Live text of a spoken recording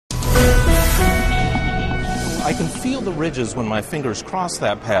I can feel the ridges when my fingers cross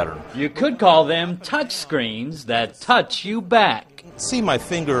that pattern. You could call them touch screens that touch you back. See my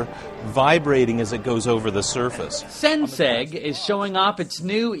finger vibrating as it goes over the surface. Senseg is showing off its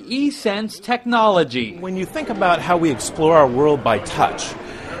new eSense technology. When you think about how we explore our world by touch,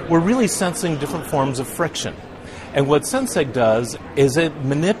 we're really sensing different forms of friction. And what Senseg does is it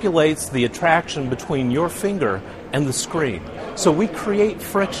manipulates the attraction between your finger and the screen. So we create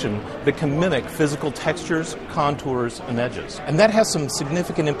friction that can mimic physical textures, contours, and edges. And that has some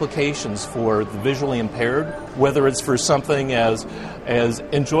significant implications for the visually impaired, whether it's for something as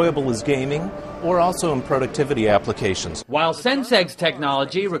enjoyable as gaming or also in productivity applications. While Senseg's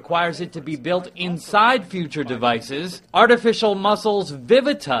technology requires it to be built inside future devices, Artificial Muscle's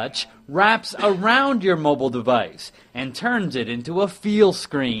VivaTouch wraps around your mobile device and turns it into a feel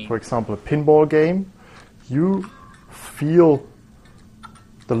screen. For example, a pinball game, you feel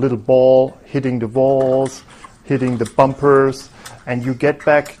the little ball hitting the walls, hitting the bumpers, and you get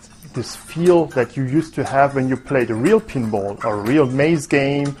back this feel that you used to have when you played a real pinball or a real maze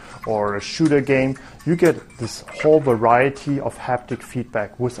game or a shooter game. You get this whole variety of haptic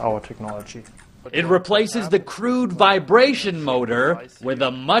feedback with our technology. It replaces the crude vibration motor with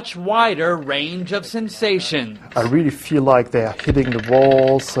a much wider range of sensations. I really feel like they're hitting the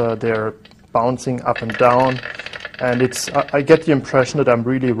walls, they're bouncing up and down, and I get the impression that I'm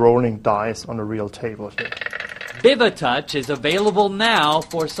really rolling dice on a real table here. VivaTouch is available now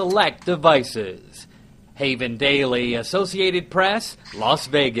for select devices. Haven Daily, Associated Press, Las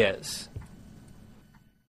Vegas.